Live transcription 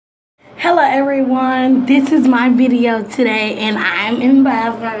everyone, this is my video today, and I'm in the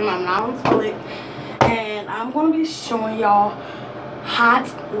bathroom. I'm not on the toilet, and I'm gonna be showing y'all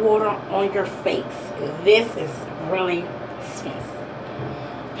hot water on your face. This is really expensive.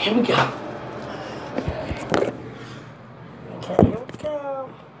 Here we go. Okay, here we go.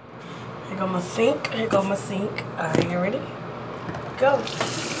 Here go my sink. Here go my sink. Alright, you ready? Go.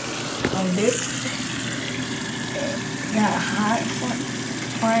 On this, got hot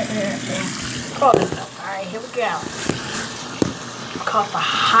right there. Call this up. Alright, here we go. It's called the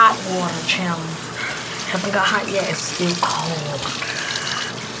hot water challenge. Haven't got hot yet, it's still cold.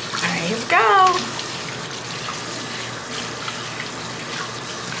 Alright, here we go.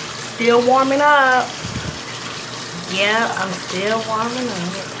 Still warming up. Yeah, I'm still warming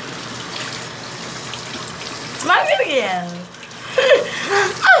up. It's my video.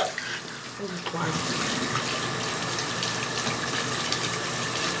 I'm just warming.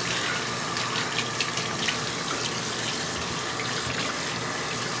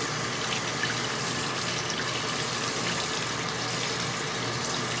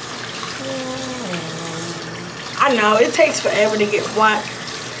 I know it takes forever to get white.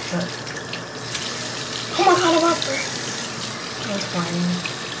 Oh my god, I love her. That's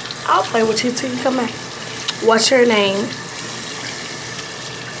fine. I'll play with you till you come back. What's your name?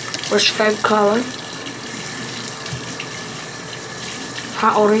 What's your favorite color?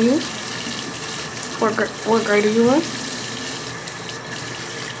 How old are you? What grade are you in?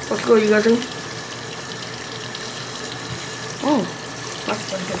 What school you go to? Oh, that's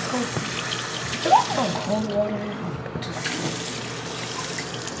pretty good school. Cold water.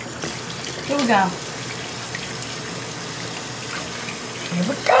 Here we go. Here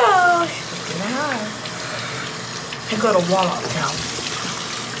we go. Now, here go the warm-up challenge.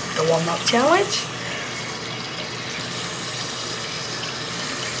 The warm-up challenge.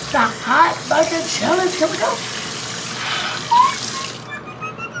 The hot bucket challenge. Here we go.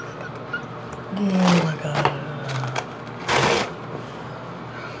 Oh my god.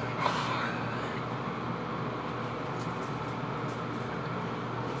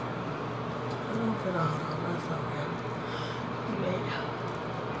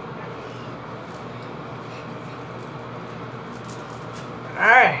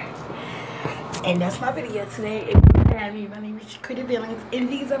 Alright, and that's my video today. If you have me, my name is Jaquitta Feelings, and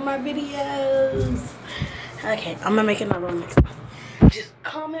these are my videos. Okay, I'm gonna make another one next time. Just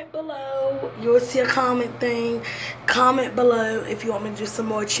comment below. You'll see a comment thing. Comment below if you want me to do some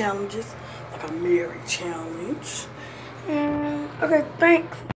more challenges, like a Mary challenge. And okay, thanks.